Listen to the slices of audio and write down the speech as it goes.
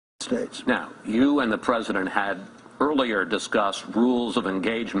States. Now, you and the President had earlier discussed rules of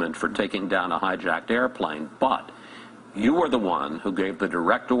engagement for taking down a hijacked airplane, but you were the one who gave the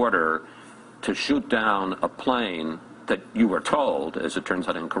direct order to shoot down a plane that you were told, as it turns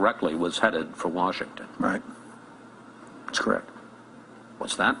out incorrectly, was headed for Washington. Right. That's correct.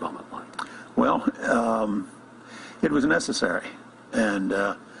 What's that moment like? Well, it was necessary, and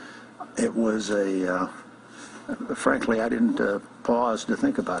it was frankly, I didn't pause to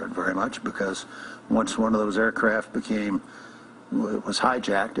think about it very much, because once one of those aircraft was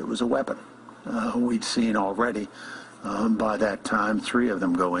hijacked, it was a weapon. We'd seen already by that time 3 of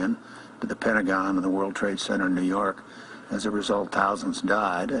them go in to the Pentagon and the World Trade Center in New York. As a result, thousands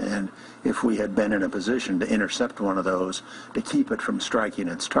died, and if we had been in a position to intercept one of those to keep it from striking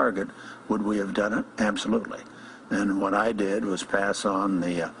its target, would we have done it? Absolutely. And what I did was pass on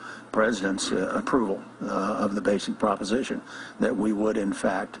the President's approval of the basic proposition that we would, in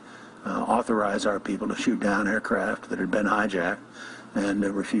fact, authorize our people to shoot down aircraft that had been hijacked and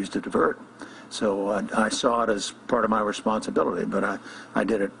refuse to divert. So I saw it as part of my responsibility, but I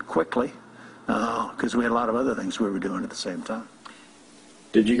did it quickly because we had a lot of other things we were doing at the same time.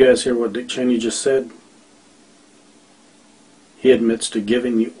 Did you guys hear what Dick Cheney just said? He admits to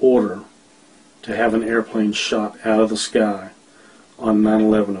giving the order to have an airplane shot out of the sky on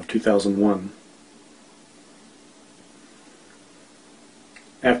 9/11 of 2001.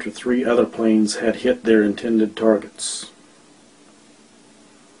 After 3 other planes had hit their intended targets.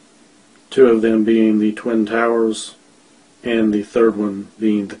 2 of them being the Twin Towers and the 3rd one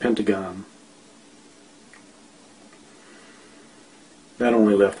being the Pentagon. That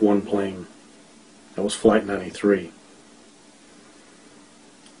only left 1 plane. That was Flight 93.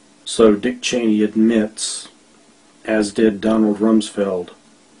 So Dick Cheney admits, as did Donald Rumsfeld,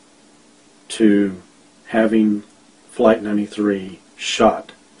 to having Flight 93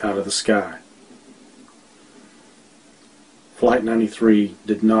 shot out of the sky. Flight 93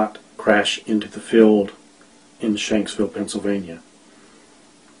 did not crash into the field in Shanksville, Pennsylvania.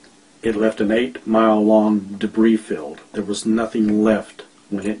 It left an 8-mile-long debris field. There was nothing left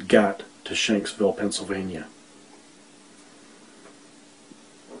when it got to Shanksville, Pennsylvania.